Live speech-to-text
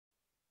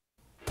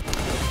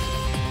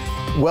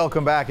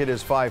Welcome back. It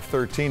is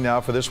 5:13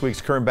 now for this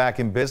week's Kern Back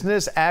in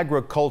Business.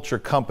 Agriculture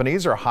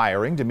companies are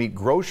hiring to meet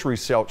grocery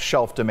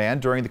shelf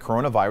demand during the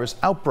coronavirus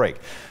outbreak.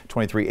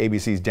 23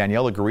 ABC's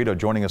Daniela Garrido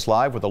joining us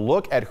live with a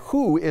look at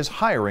who is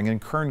hiring in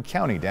Kern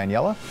County.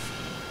 Daniela?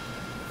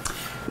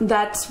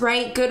 That's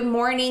right. Good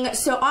morning.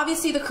 So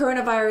obviously the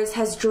coronavirus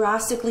has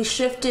drastically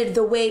shifted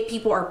the way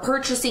people are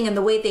purchasing and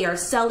the way they are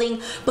selling.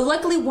 But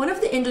luckily, one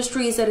of the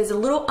industries that is a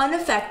little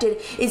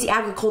unaffected is the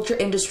agriculture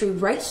industry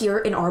right here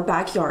in our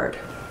backyard.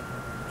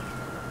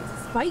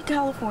 Despite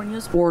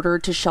California's order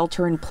to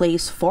shelter in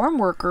place, farm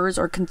workers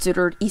are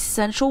considered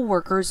essential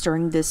workers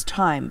during this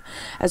time.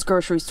 As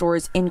grocery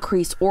stores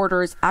increase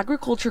orders,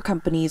 agriculture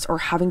companies are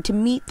having to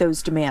meet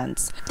those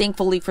demands.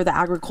 Thankfully for the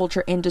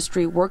agriculture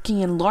industry,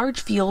 working in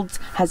large fields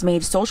has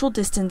made social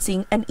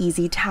distancing an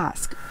easy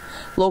task.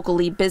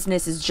 Locally,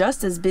 business is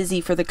just as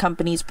busy for the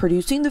companies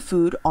producing the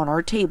food on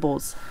our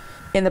tables.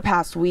 In the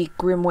past week,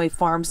 Grimway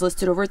Farms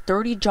listed over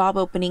 30 job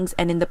openings,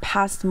 and in the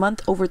past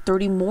month, over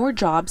 30 more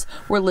jobs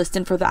were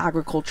listed for the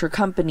agriculture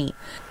company.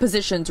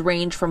 Positions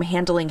range from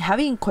handling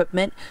heavy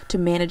equipment to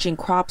managing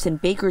crops in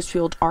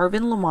Bakersfield,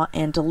 Arvin, Lamont,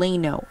 and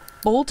Delano.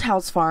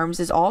 Bolthouse Farms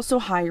is also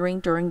hiring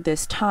during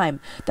this time.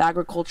 The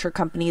agriculture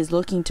company is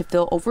looking to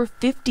fill over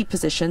 50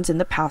 positions in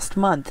the past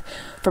month.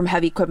 From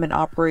heavy equipment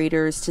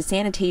operators to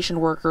sanitation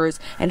workers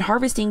and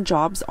harvesting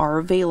jobs are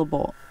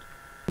available.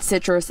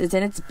 Citrus is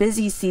in its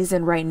busy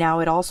season right now.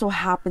 It also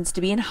happens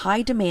to be in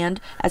high demand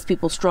as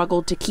people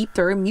struggle to keep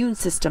their immune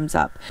systems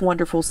up.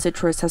 Wonderful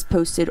Citrus has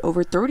posted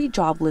over 30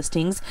 job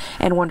listings,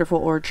 and Wonderful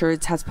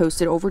Orchards has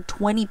posted over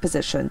 20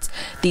 positions.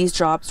 These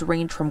jobs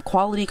range from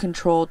quality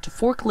control to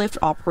forklift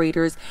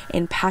operators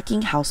and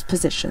packing house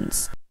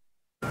positions.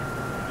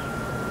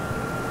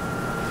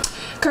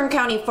 Kern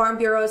County Farm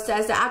Bureau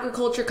says the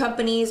agriculture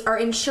companies are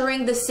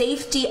ensuring the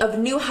safety of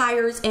new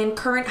hires and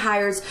current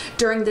hires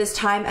during this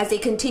time as they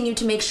continue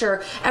to make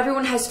sure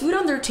everyone has food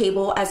on their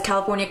table as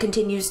California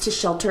continues to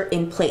shelter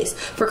in place.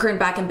 For Kern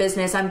Back in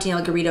Business, I'm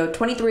Daniela Garrido,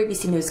 23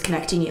 ABC News,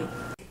 connecting you.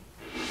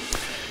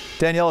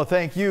 Daniela,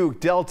 thank you.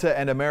 Delta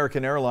and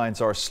American Airlines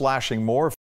are slashing more